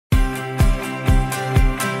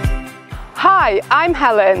Hi, I'm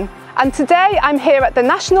Helen, and today I'm here at the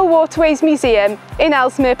National Waterways Museum in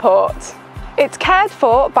Ellesmere Port. It's cared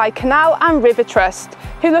for by Canal and River Trust,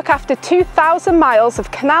 who look after 2,000 miles of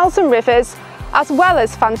canals and rivers, as well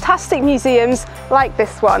as fantastic museums like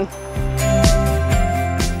this one.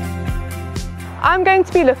 I'm going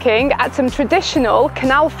to be looking at some traditional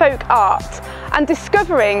canal folk art and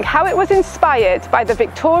discovering how it was inspired by the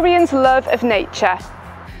Victorians' love of nature.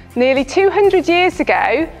 Nearly 200 years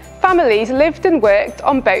ago, families lived and worked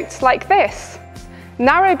on boats like this.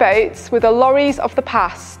 Narrow boats were the lorries of the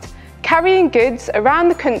past, carrying goods around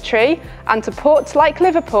the country and to ports like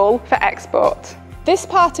Liverpool for export. This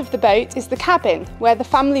part of the boat is the cabin where the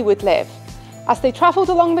family would live. As they travelled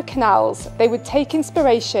along the canals, they would take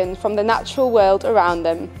inspiration from the natural world around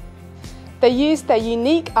them. They used their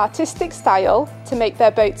unique artistic style to make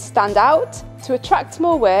their boats stand out, to attract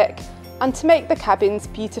more work, and to make the cabins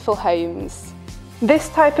beautiful homes. This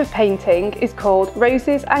type of painting is called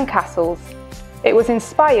Roses and Castles. It was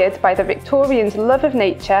inspired by the Victorians' love of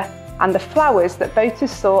nature and the flowers that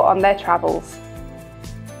boaters saw on their travels.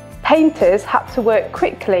 Painters had to work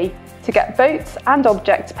quickly to get boats and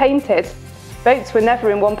objects painted. Boats were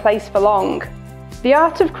never in one place for long. The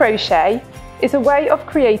art of crochet is a way of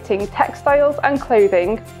creating textiles and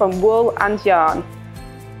clothing from wool and yarn.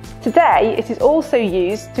 Today, it is also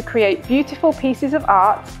used to create beautiful pieces of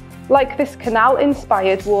art like this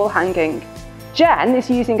canal-inspired wall hanging. Jen is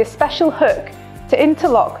using a special hook to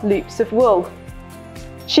interlock loops of wool.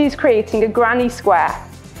 She's creating a granny square.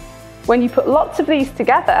 When you put lots of these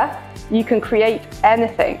together, you can create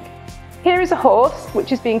anything. Here is a horse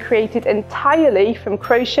which is being created entirely from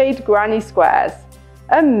crocheted granny squares.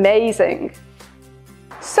 Amazing!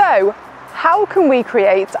 So, how can we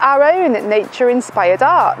create our own nature-inspired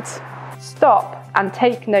art? Stop and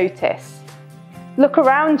take notice. Look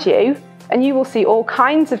around you and you will see all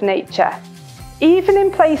kinds of nature. Even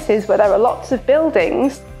in places where there are lots of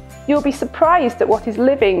buildings, you'll be surprised at what is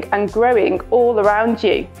living and growing all around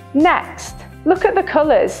you. Next, look at the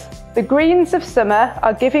colours. The greens of summer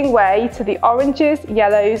are giving way to the oranges,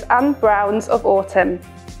 yellows and browns of autumn.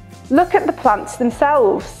 Look at the plants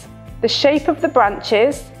themselves, the shape of the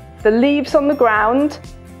branches, the leaves on the ground,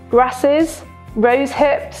 grasses, rose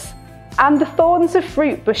hips, and the thorns of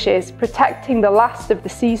fruit bushes protecting the last of the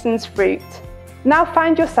season's fruit. Now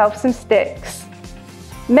find yourself some sticks.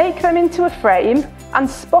 Make them into a frame and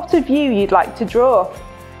spot a view you'd like to draw.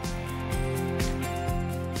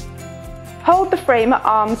 Hold the frame at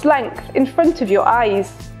arm's length in front of your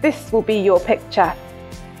eyes. This will be your picture.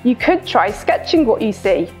 You could try sketching what you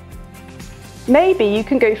see. Maybe you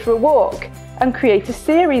can go for a walk and create a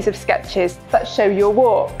series of sketches that show your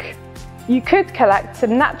walk. You could collect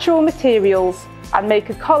some natural materials and make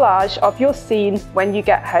a collage of your scene when you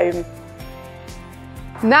get home.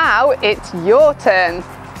 Now it's your turn.